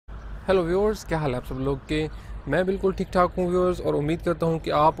Hello viewers, क्या हाल है आप सब लोग के। मैं बिल्कुल ठीक ठाक हूँ व्यूअर्स, और उम्मीद करता हूँ कि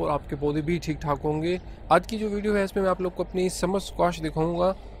आप और आपके पौधे भी ठीक ठाक होंगे। आज की जो वीडियो है इसमें मैं आप लोग को अपनी समर स्क्वाश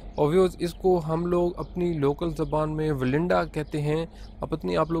दिखाऊंगा। और व्यूअर्स, इसको हम लोग अपनी लोकल ज़बान में वलिंडा कहते हैं।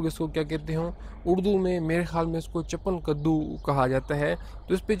 अपनी आप लोग इसको क्या कहते हो उर्दू में, मेरे ख्याल में इसको चप्पन कद्दू कहा जाता है।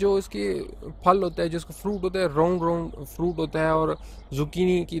 तो इस पर जो इसके फल होता है, जिसका फ्रूट होता है, राउंड राउंड फ्रूट होता है, और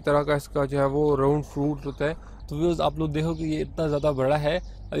जुकीनी की तरह का इसका जो है वो राउंड फ्रूट होता है। तो व्यूअर्स, आप लोग देखो कि ये इतना ज़्यादा बड़ा है।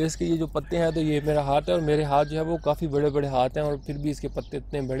 अब इसके ये जो पत्ते हैं, तो ये मेरा हाथ है और मेरे हाथ जो है वो काफ़ी बड़े बड़े हाथ हैं, और फिर भी इसके पत्ते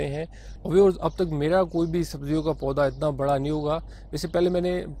इतने बड़े हैं। और व्यूअर्स, अब तक मेरा कोई भी सब्जियों का पौधा इतना बड़ा नहीं होगा। इससे पहले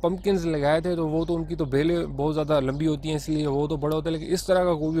मैंने पम्पकिन्स लगाए थे, तो वो तो उनकी तो बेलें बहुत ज़्यादा लंबी होती हैं, इसलिए वो तो बड़ा होता है। लेकिन इस तरह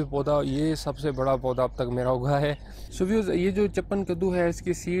का कोई भी पौधा, ये सबसे बड़ा पौधा अब तक मेरा उगा है। सो व्यूअर्स, ये जो चप्पन कद्दू है,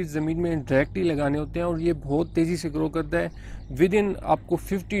 इसके सीड ज़मीन में डायरेक्टली लगाने होते हैं, और ये बहुत तेज़ी से ग्रो करता है। विद इन आपको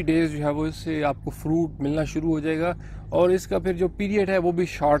 50 डेज़ जो है वो इससे आपको फ्रूट मिलना शुरू हो जाएगा। और इसका फिर जो पीरियड है वो भी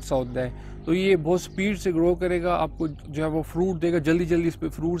शॉर्ट सा होता है, तो ये बहुत स्पीड से ग्रो करेगा, आपको जो है वो फ्रूट देगा। जल्दी जल्दी इस पर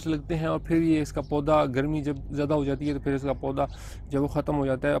फ्रूट्स लगते हैं, और फिर ये इसका पौधा, गर्मी जब ज़्यादा हो जाती है तो फिर इसका पौधा जब वो ख़त्म हो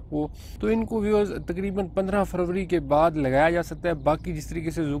जाता है आपको। तो इनको व्यूअर्स तकरीबन 15 फरवरी के बाद लगाया जा सकता है। बाकी जिस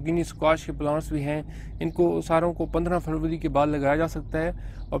तरीके से जुकीनी स्क्वाश के प्लांट्स भी हैं, इनको सारों को 15 फरवरी के बाद लगाया जा सकता है।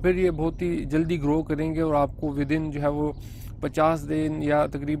 और फिर ये बहुत ही जल्दी ग्रो करेंगे, और आपको विद इन जो है वो 50 दिन या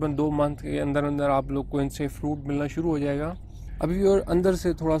तकरीबन 2 मंथ के अंदर अंदर आप लोग को इनसे फ्रूट मिलना शुरू हो जाएगा। अभी और अंदर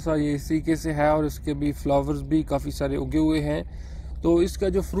से थोड़ा सा ये इस तरीके से है, और इसके भी फ्लावर्स भी काफ़ी सारे उगे हुए हैं। तो इसका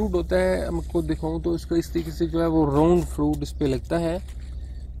जो फ्रूट होता है, मैं आपको दिखाऊँ तो इसका इस तरीके से जो है वो राउंड फ्रूट इस पर लगता है,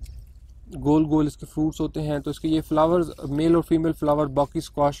 गोल गोल इसके फ्रूट्स होते हैं। तो इसके ये फ्लावर्स, मेल और फीमेल फ्लावर बाकी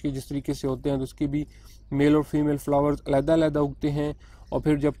स्क्वाश के जिस तरीके से होते हैं, तो इसके भी मेल और फीमेल फ्लावर्स अलग-अलग उगते हैं। और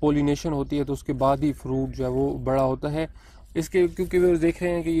फिर जब पोलिनेशन होती है तो उसके बाद ही फ्रूट जो है वो बड़ा होता है इसके। क्योंकि वो देख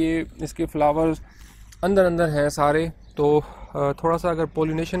रहे हैं कि ये इसके फ्लावर्स अंदर अंदर हैं सारे, तो थोड़ा सा अगर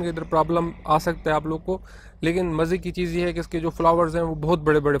पोलिनेशन के इधर प्रॉब्लम आ सकता है आप लोग को। लेकिन मज़े की चीज़ ये है कि इसके जो फ्लावर्स हैं वो बहुत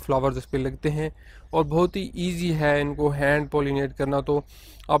बड़े बड़े फ्लावर्स इस पर लगते हैं, और बहुत ही इजी है इनको हैंड पोलिनेट करना। तो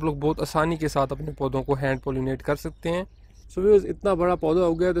आप लोग बहुत आसानी के साथ अपने पौधों को हैंड पोलिनेट कर सकते हैं। सो व्यूअर्स, इतना बड़ा पौधा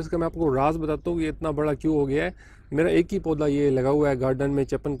हो गया, तो इसका मैं आपको राज बताता हूँ कि ये इतना बड़ा क्यों हो गया है। मेरा एक ही पौधा ये लगा हुआ है गार्डन में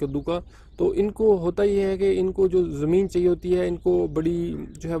चप्पन कद्दू का। तो इनको होता ये है कि इनको जो ज़मीन चाहिए होती है, इनको बड़ी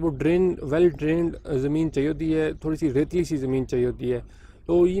जो है वो वेल ड्रेन्ड ज़मीन चाहिए होती है, थोड़ी सी रेतली सी ज़मीन चाहिए होती है।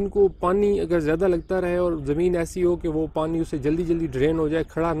 तो इनको पानी अगर ज़्यादा लगता रहे और ज़मीन ऐसी हो कि वो पानी उससे जल्दी जल्दी ड्रेन हो जाए,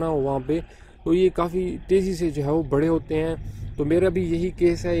 खड़ा ना हो वहाँ पे, तो ये काफ़ी तेज़ी से जो है वो बड़े होते हैं। तो मेरा भी यही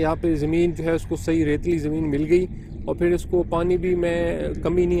केस है। यहाँ पे ज़मीन जो है उसको सही रेतली ज़मीन मिल गई, और फिर इसको पानी भी मैं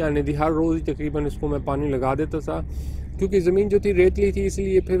कमी नहीं आने दी, हर रोज़ ही तकरीबन इसको मैं पानी लगा देता था। क्योंकि ज़मीन जो थी रेतली थी,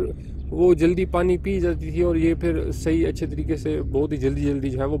 इसलिए फिर वो जल्दी पानी पी जाती थी, और ये फिर सही अच्छे तरीके से बहुत ही जल्दी जल्दी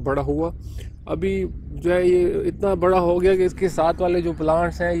जो है वो बड़ा हुआ। अभी जो है ये इतना बड़ा हो गया कि इसके साथ वाले जो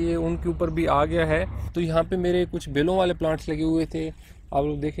प्लांट्स हैं ये उनके ऊपर भी आ गया है। तो यहाँ पे मेरे कुछ बेलों वाले प्लांट्स लगे हुए थे, आप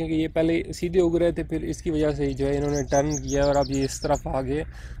लोग देखें कि ये पहले सीधे उग रहे थे, फिर इसकी वजह से जो है इन्होंने टर्न किया और अब ये इस तरफ आ गए।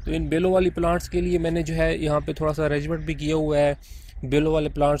 तो इन बेलों वाली प्लांट्स के लिए मैंने जो है यहाँ पे थोड़ा सा अरेंजमेंट भी किया हुआ है। बेलों वाले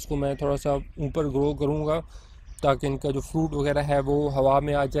प्लांट्स को मैं थोड़ा सा ऊपर ग्रो करूँगा, ताकि इनका जो फ्रूट वगैरह है वो हवा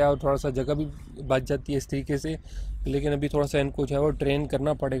में आ जाए, और थोड़ा सा जगह भी बच जाती है इस तरीके से। लेकिन अभी थोड़ा सा इनको जो है वो ट्रेन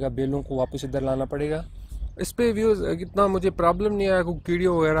करना पड़ेगा, बेलों को वापस इधर लाना पड़ेगा। इस पर व्यूज़ इतना मुझे प्रॉब्लम नहीं आया कोई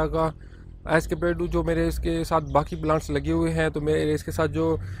कीड़ियों वगैरह का, एज़ कम्पेयर टू जो मेरे इसके साथ बाकी प्लांट्स लगे हुए हैं। तो मेरे इसके साथ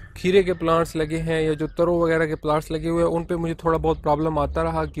जो खीरे के प्लांट्स लगे हैं या जो तरो वगैरह के प्लांट्स लगे हुए हैं, उन पे मुझे थोड़ा बहुत प्रॉब्लम आता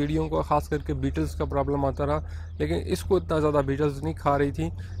रहा, कीड़ियों का, ख़ास करके बीटल्स का प्रॉब्लम आता रहा। लेकिन इसको इतना ज़्यादा बीटल्स नहीं खा रही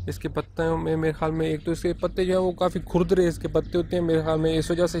थी। इसके पत्तों में मेरे ख्याल में, एक तो इसके पत्ते जो हैं वो काफ़ी खुरदरे इसके पत्ते होते हैं मेरे ख्याल में, इस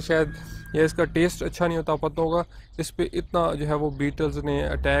वजह से शायद, या इसका टेस्ट अच्छा नहीं होता पत्तों का, इस पर इतना जो है वो बीटल्स ने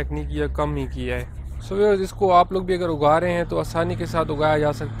अटैक नहीं किया, कम ही किया है। सो व्यूअर्स, इसको आप लोग भी अगर उगा रहे हैं तो आसानी के साथ उगाया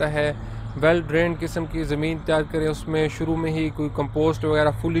जा सकता है। वेल ड्रेन किस्म की ज़मीन तैयार करें, उसमें शुरू में ही कोई कंपोस्ट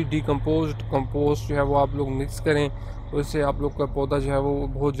वगैरह, फुली डिकम्पोज्ड कंपोस्ट जो है वो आप लोग मिक्स करें, तो इससे आप लोग का पौधा जो है वो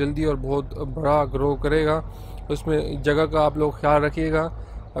बहुत जल्दी और बहुत बड़ा ग्रो करेगा। तो इसमें जगह का आप लोग ख्याल रखिएगा।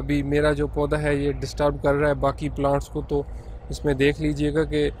 अभी मेरा जो पौधा है ये डिस्टर्ब कर रहा है बाकी प्लांट्स को, तो इसमें देख लीजिएगा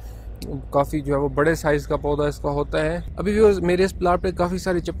कि काफ़ी जो है वो बड़े साइज़ का पौधा इसका होता है। अभी व्यूअर्स, मेरे इस प्लाट पे काफ़ी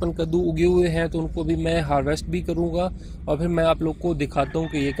सारे चप्पन कद्दू उगे हुए हैं, तो उनको भी मैं हार्वेस्ट भी करूँगा, और फिर मैं आप लोग को दिखाता हूँ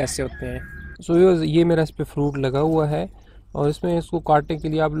कि ये कैसे होते हैं। सो व्यूअर्स, ये मेरा इस पर फ्रूट लगा हुआ है, और इसमें इसको काटने के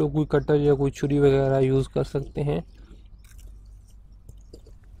लिए आप लोग कोई कटर या कोई छुरी वगैरह यूज़ कर सकते हैं।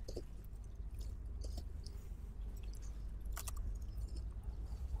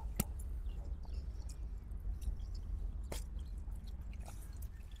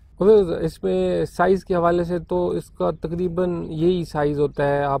 इसमें साइज़ के हवाले से तो इसका तकरीबन यही साइज़ होता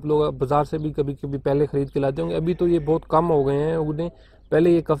है। आप लोग बाज़ार से भी कभी कभी पहले ख़रीद के लाते होंगे, अभी तो ये बहुत कम हो गए हैं उगने,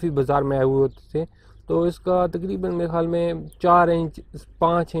 पहले ये काफ़ी बाज़ार में आए हुए होते थे। तो इसका तकरीबन मेरे ख्याल में 4 इंच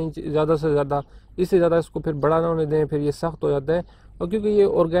 5 इंच ज़्यादा से ज़्यादा, इससे ज़्यादा इसको फिर बड़ा ना होने दें, फिर ये सख्त हो जाता है। और क्योंकि ये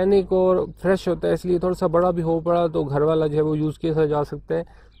ऑर्गेनिक और फ्रेश होता है इसलिए थोड़ा सा बड़ा भी हो पड़ा तो घर वाला जो है वो यूज़ किया जा सकता है।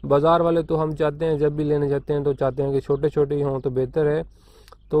 बाज़ार वाले तो हम चाहते हैं जब भी लेने जाते हैं तो चाहते हैं कि छोटे छोटे ही हों तो बेहतर है।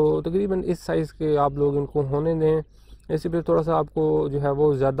 तो तकरीबन इस साइज़ के आप लोग इनको होने दें, ऐसे फिर थोड़ा सा आपको जो है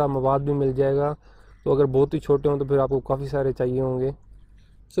वो ज़्यादा मवाद भी मिल जाएगा। तो अगर बहुत ही छोटे हों तो फिर आपको काफ़ी सारे चाहिए होंगे।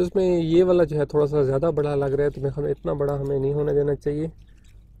 सो इसमें ये वाला जो है थोड़ा सा ज़्यादा बड़ा लग रहा है, तो हमें इतना बड़ा हमें नहीं होने देना चाहिए।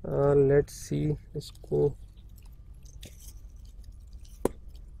 लेट्स सी इसको,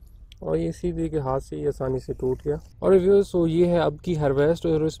 और ये सीधे के हाथ से ही आसानी से टूट गया। और व्यूअर्स सो ये है अब की हार्वेस्ट,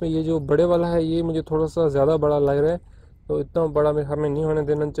 और इसमें ये जो बड़े वाला है ये मुझे थोड़ा सा ज़्यादा बड़ा लग रहा है। तो इतना बड़ा में हमें नहीं होने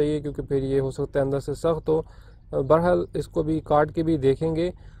देना चाहिए क्योंकि फिर ये हो सकता है अंदर से सख्त हो। बहरहाल इसको भी काट के भी देखेंगे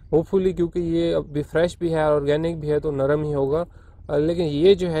होपफुली, क्योंकि ये अभी फ्रेश भी है ऑर्गेनिक भी है तो नरम ही होगा। लेकिन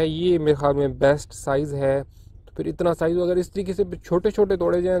ये जो है ये मेरे ख्याल में बेस्ट साइज़ है। तो फिर इतना साइज़ अगर इस तरीके से छोटे छोटे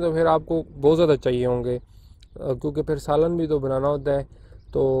तोड़े जाएँ तो फिर आपको बहुत ज़्यादा चाहिए होंगे, क्योंकि फिर सालन भी तो बनाना होता है।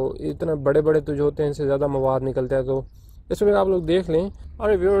 तो इतना बड़े बड़े तो जो होते हैं इनसे ज़्यादा मवाद निकलता है। तो इसमें आप लोग देख लें।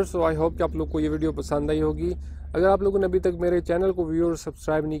 और व्यूअर्स आई होप कि आप लोग को ये वीडियो पसंद आई होगी। अगर आप लोगों ने अभी तक मेरे चैनल को व्यूअर्स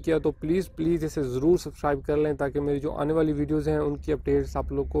सब्सक्राइब नहीं किया तो प्लीज़ इसे ज़रूर सब्सक्राइब कर लें, ताकि मेरी जो आने वाली वीडियोज़ हैं उनकी अपडेट्स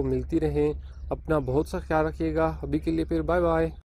आप लोग को मिलती रहें। अपना बहुत सा ख्याल रखिएगा। अभी के लिए फिर बाय बाय।